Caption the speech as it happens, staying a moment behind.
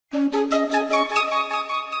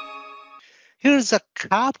there's a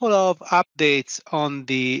couple of updates on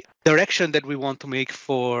the direction that we want to make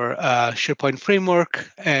for SharePoint Framework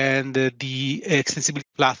and the extensibility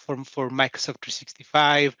platform for Microsoft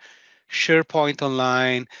 365, SharePoint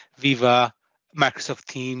Online, Viva, Microsoft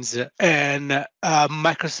Teams, and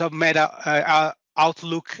Microsoft Meta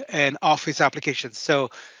Outlook and Office applications. So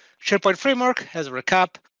SharePoint Framework, as a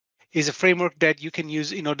recap, is a framework that you can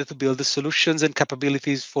use in order to build the solutions and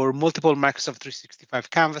capabilities for multiple Microsoft 365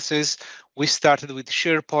 canvases. We started with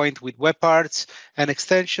SharePoint with web parts and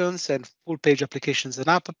extensions and full page applications and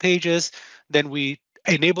app pages. Then we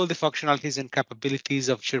enable the functionalities and capabilities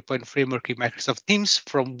of SharePoint Framework in Microsoft Teams,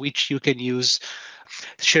 from which you can use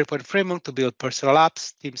SharePoint Framework to build personal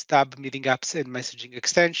apps, Teams tab, meeting apps, and messaging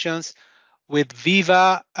extensions. With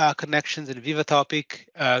Viva connections and Viva topic,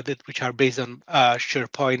 which are based on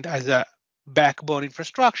SharePoint as a backbone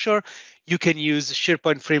infrastructure, you can use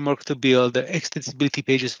SharePoint Framework to build extensibility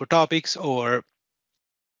pages for topics or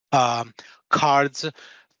cards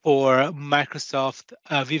for Microsoft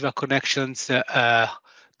Viva connections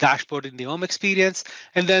dashboard in the home experience.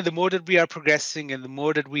 And then the more that we are progressing and the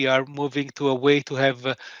more that we are moving to a way to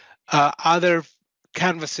have other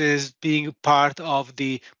canvases being part of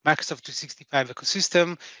the Microsoft 365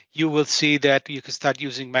 ecosystem, you will see that you can start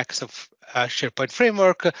using Microsoft SharePoint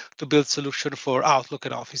Framework to build solution for Outlook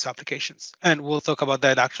and Office applications. And we'll talk about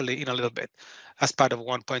that actually in a little bit as part of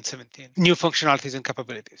 1.17, new functionalities and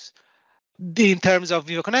capabilities. In terms of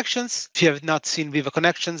Viva Connections, if you have not seen Viva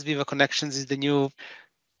Connections is the new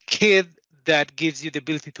kit that gives you the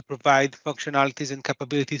ability to provide functionalities and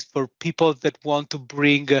capabilities for people that want to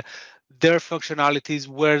bring their functionalities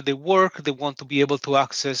where they work. They want to be able to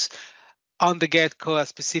access on the get-go a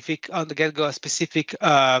specific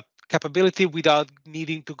capability without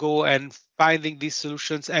needing to go and finding these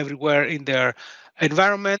solutions everywhere in their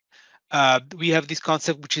environment. We have this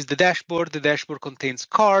concept, which is the dashboard. The dashboard contains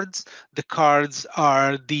cards. The cards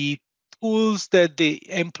are the tools that the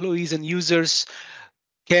employees and users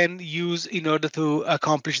can use in order to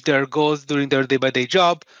accomplish their goals during their day-by-day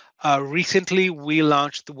job. Recently, we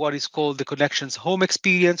launched what is called the Connections Home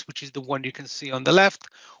Experience, which is the one you can see on the left,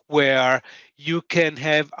 where you can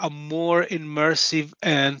have a more immersive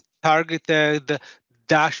and targeted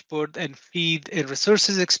dashboard and feed and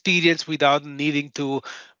resources experience without needing to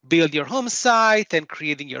build your home site and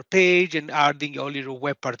creating your page and adding all your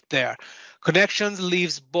web part there. Connections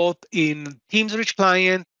lives both in Teams Rich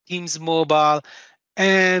Client, Teams Mobile,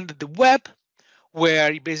 and the web,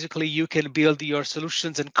 where basically you can build your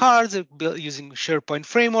solutions and cards using SharePoint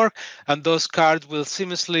Framework, and those cards will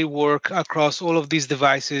seamlessly work across all of these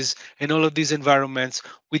devices and all of these environments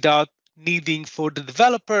without needing for the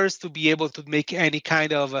developers to be able to make any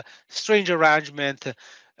kind of a strange arrangement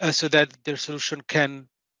so that their solution can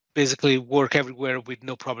basically work everywhere with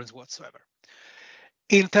no problems whatsoever.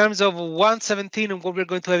 In terms of 1.17 and what we're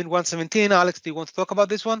going to have in 1.17, Alex, do you want to talk about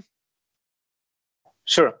this one?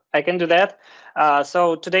 Sure, I can do that.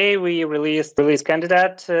 So today we released release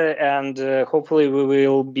candidate, and hopefully we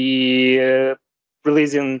will be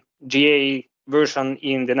releasing GA version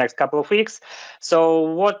in the next couple of weeks. So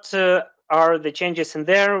what are the changes in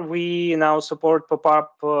there? We now support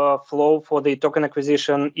pop-up flow for the token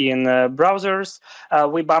acquisition in browsers.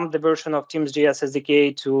 We bumped the version of TeamsJS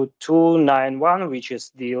SDK to 2.9.1, which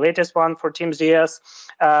is the latest one for TeamsJS.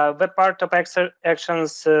 Web part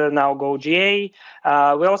TopActions now go GA.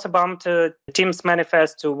 We also bumped Teams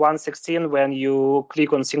manifest to 1.16 when you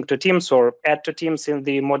click on sync to Teams or add to Teams in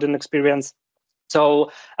the modern experience.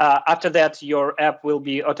 So after that, your app will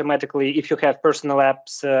be automatically, if you have personal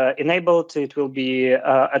apps enabled, it will be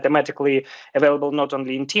automatically available not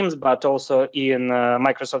only in Teams, but also in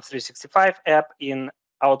Microsoft 365 app in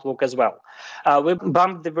Outlook as well. We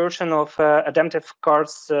bumped the version of adaptive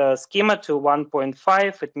cards schema to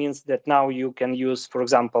 1.5. It means that now you can use, for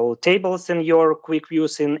example, tables in your quick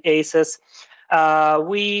views in ACES.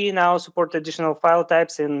 We now support additional file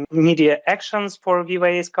types in media actions for Viva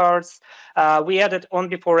Ace cards. We added on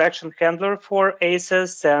before action handler for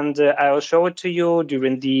ACES, and I'll show it to you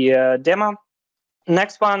during the demo.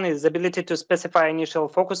 Next one is ability to specify initial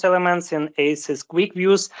focus elements in ACES quick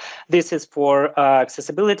views. This is for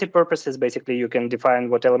accessibility purposes. Basically, you can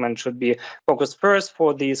define what element should be focused first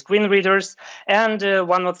for the screen readers. And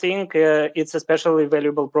one more thing, it's especially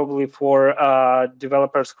valuable probably for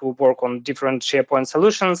developers who work on different SharePoint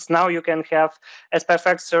solutions. Now you can have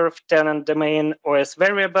SPFx serve tenant domain OS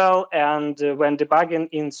variable, and when debugging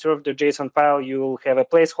in serve.json file, you will have a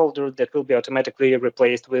placeholder that will be automatically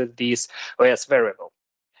replaced with this OS variable.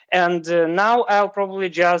 And now I'll probably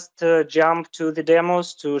just jump to the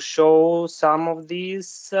demos to show some of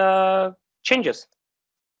these changes.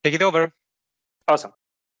 Take it over. Awesome.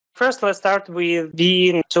 First, let's start with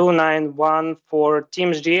v2.91 for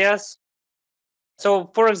TeamsJS.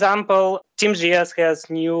 So, for example, TeamsJS has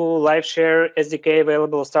new live share SDK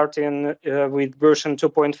available starting with version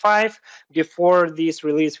 2.5. Before this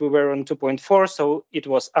release, we were on 2.4, so it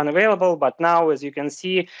was unavailable. But now, as you can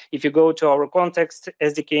see, if you go to our context,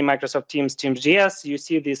 SDK Microsoft Teams, TeamsJS, you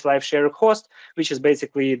see this live share host, which is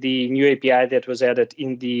basically the new API that was added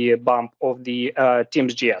in the bump of the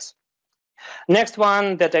TeamsJS. Next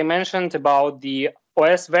one that I mentioned about the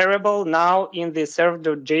OS variable, now in the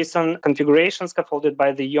serve.json configuration scaffolded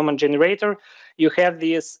by the human generator, you have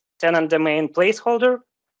this tenant domain placeholder.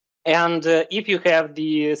 And if you have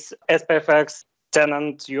this SPFx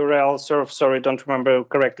tenant URL serve, sorry, don't remember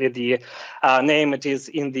correctly the name, it is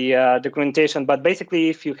in the documentation, but basically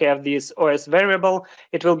if you have this OS variable,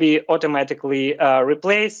 it will be automatically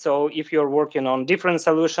replaced. So if you're working on different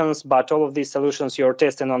solutions, but all of these solutions you're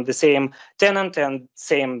testing on the same tenant and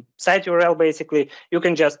same site URL, basically, you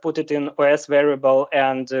can just put it in OS variable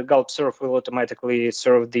and gulp serve will automatically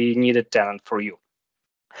serve the needed tenant for you.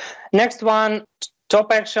 Next one,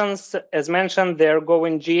 TopActions, as mentioned, they're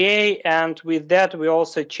going GA, and with that, we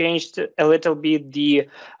also changed a little bit the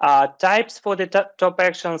types for the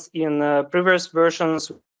TopActions. In previous versions,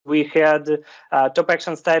 we had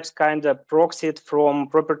TopActions types kind of proxied from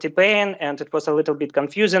property pane, and it was a little bit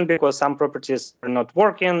confusing because some properties were not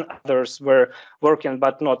working, others were working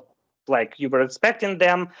but not like you were expecting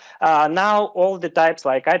them. Now all the types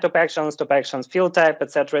like TopActions field type,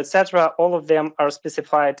 etc., all of them are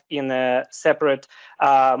specified in a separate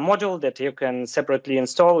module that you can separately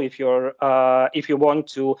install if you want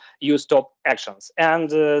to use TopActions.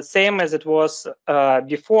 And same as it was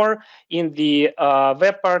before, in the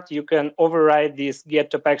web part, you can override this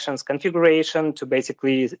get TopActions configuration to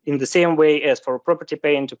basically in the same way as for property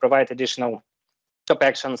pane to provide additional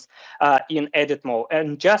TopActions in edit mode.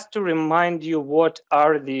 And just to remind you what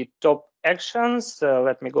are the TopActions,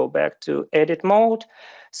 let me go back to edit mode.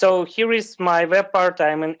 So here is my web part.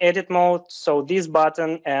 I'm in edit mode. So this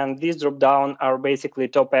button and this drop down are basically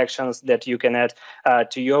TopActions that you can add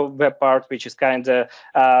to your web part, which is kind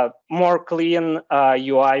of more clean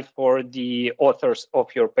UI for the authors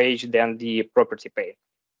of your page than the property pane.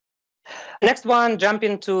 Next one, jump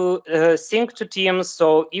into sync to Teams.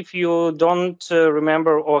 So if you don't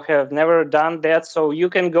remember or have never done that, so you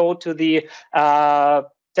can go to the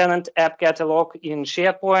tenant app catalog in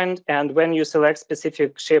SharePoint, and when you select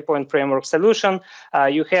specific SharePoint Framework solution,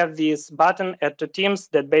 you have this button add to Teams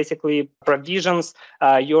that basically provisions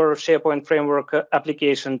your SharePoint Framework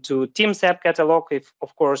application to Teams app catalog, if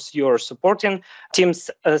of course you're supporting Teams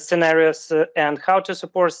scenarios. And how to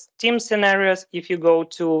support Teams scenarios, if you go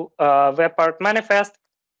to web part manifest,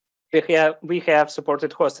 we have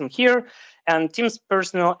supported hosting here, and Teams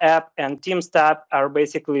personal app and Teams tab are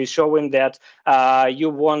basically showing that you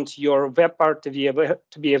want your web part to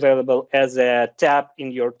be available as a tab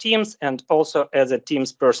in your Teams and also as a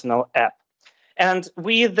Teams personal app. And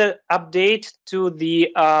with the update to the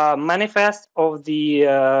manifest of the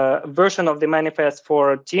version of the manifest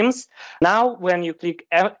for Teams, now when you click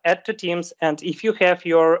add to Teams, and if you have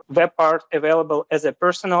your web part available as a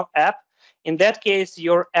personal app, in that case,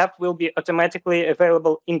 your app will be automatically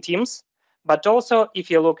available in Teams. But also, if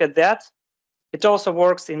you look at that, it also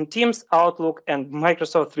works in Teams, Outlook, and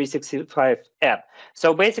Microsoft 365 app.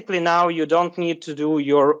 So basically now you don't need to do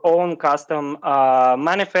your own custom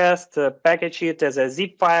manifest, package it as a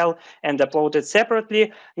zip file, and upload it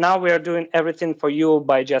separately. Now we are doing everything for you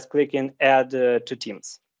by just clicking add to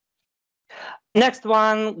Teams. Next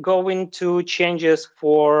one, going to changes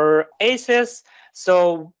for ACES.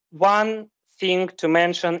 So one thing to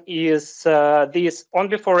mention is this on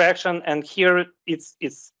before action, and here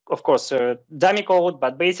it's of course dummy code,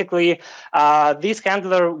 but basically this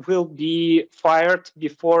handler will be fired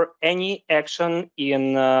before any action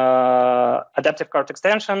in adaptive cart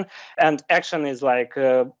extension, and action is like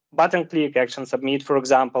button click, action submit, for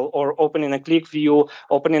example, or opening a click view,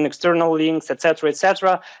 opening external links,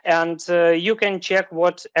 etc. And you can check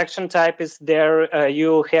what action type is there.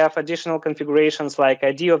 You have additional configurations like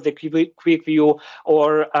ID of the quick view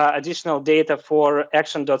or additional data for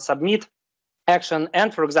action.submit action.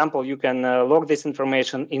 And for example, you can log this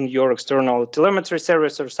information in your external telemetry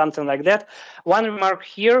service or something like that. One remark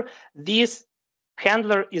here, this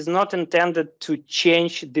handler is not intended to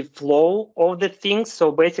change the flow of the things.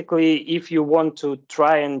 So basically, if you want to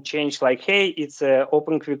try and change, like, hey, it's an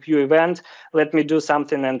open quick view event, let me do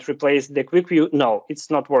something and replace the quick view. No,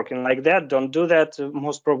 it's not working like that. Don't do that.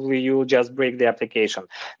 Most probably you'll just break the application.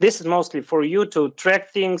 This is mostly for you to track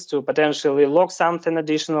things, to potentially log something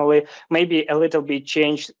additionally, maybe a little bit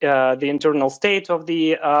change the internal state of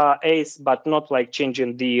the ACE, but not like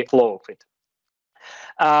changing the flow of it.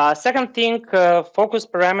 Second thing, focus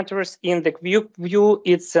parameters in the quick view.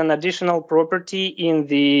 It's an additional property in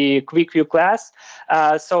the quick view class.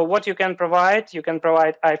 So what you can provide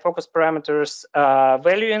iFocus parameters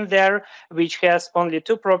value in there, which has only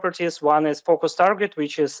two properties. One is focus target,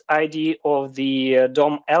 which is ID of the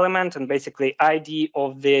DOM element and basically ID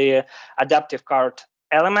of the adaptive card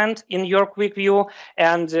element in your quick view,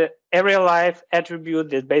 and area life attribute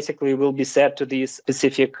that basically will be set to this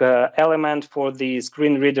specific element for the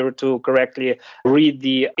screen reader to correctly read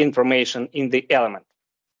the information in the element.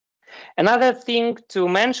 Another thing to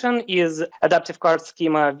mention is adaptive card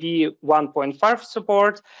schema v1.5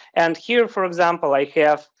 support. And here, for example, I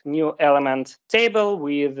have new element table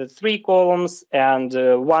with 3 columns and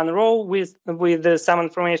 1 row with some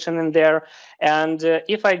information in there. And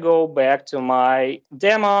if I go back to my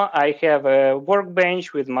demo, I have a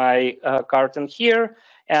workbench with my card in here.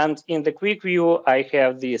 And in the quick view, I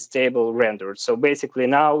have this table rendered. So basically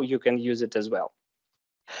now you can use it as well.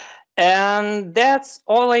 And that's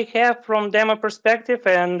all I have from demo perspective,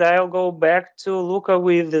 and I'll go back to Luca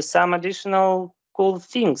with some additional cool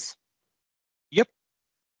things. Yep,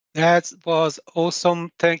 that was awesome.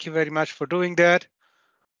 Thank you very much for doing that.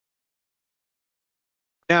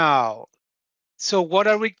 Now, so what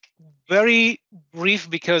are we? Very brief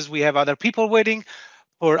because we have other people waiting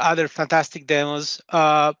for other fantastic demos.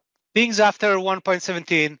 Things after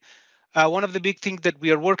 1.17, one of the big things that we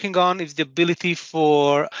are working on is the ability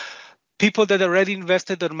for people that already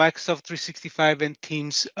invested on Microsoft 365 and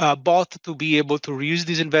Teams bot to be able to reuse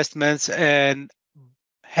these investments and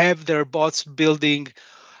have their bots building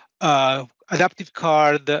adaptive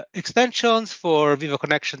card extensions for Viva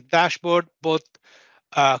Connection dashboard, both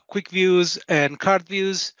quick views and card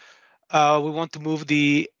views. We want to move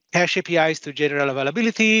the cache APIs to general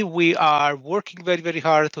availability. We are working very, very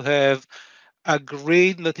hard to have a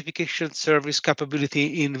great notification service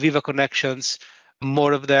capability in Viva Connections.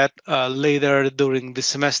 More of that later during the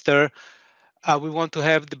semester. We want to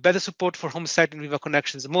have the better support for home site in Viva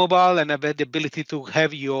Connections mobile and have the ability to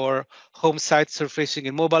have your home site surfacing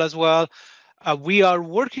in mobile as well. We are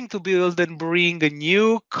working to build and bring a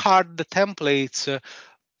new card templates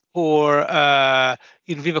for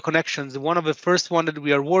in Viva Connections. One of the first one that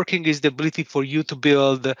we are working is the ability for you to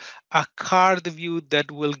build a card view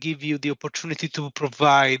that will give you the opportunity to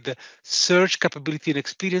provide search capability and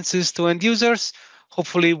experiences to end users.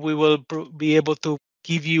 Hopefully, we will be able to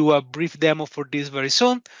give you a brief demo for this very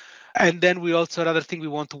soon. And then we also, another thing we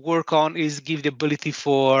want to work on is give the ability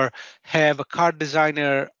for have a card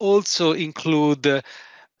designer also include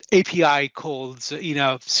API calls in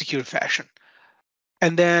a secure fashion.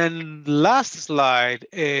 And then last slide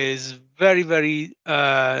is very, very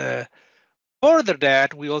further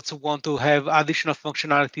that we also want to have additional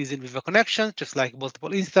functionalities in Viva Connections, just like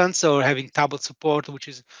multiple instance or having tablet support, which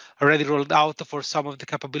is already rolled out for some of the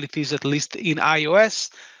capabilities, at least in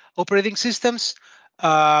iOS operating systems.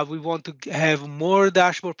 We want to have more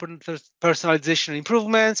dashboard personalization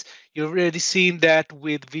improvements. You've already seen that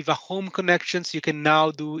with Viva Home Connections, you can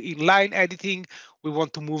now do inline editing. We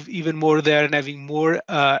want to move even more there and having more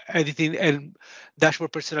editing and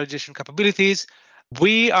dashboard personalization capabilities.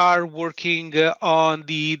 We are working on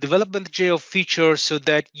the development geo feature so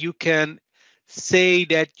that you can say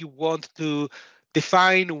that you want to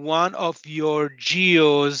define one of your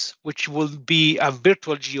geos, which will be a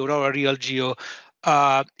virtual geo, not a real geo,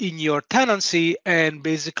 in your tenancy, and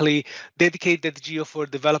basically dedicate that geo for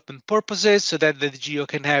development purposes so that the geo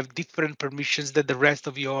can have different permissions than the rest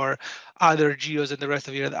of your other geos and the rest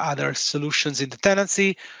of your other solutions in the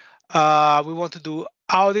tenancy. We want to do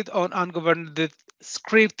audit on ungoverned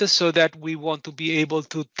script so that we want to be able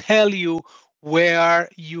to tell you where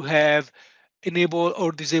you have enabled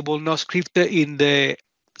or disabled no script in the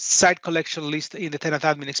site collection list in the tenant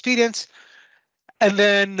admin experience. And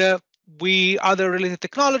then other related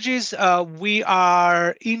technologies, we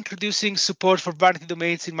are introducing support for vanity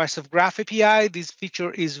domains in Microsoft Graph API. This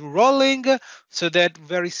feature is rolling so that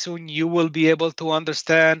very soon you will be able to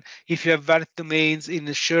understand if you have vanity domains in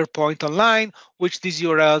SharePoint Online, which these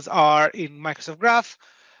URLs are in Microsoft Graph.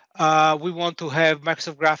 We want to have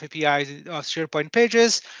Microsoft Graph APIs in SharePoint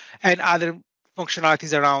pages and other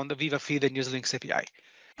functionalities around the Viva Feed and Uselinks API.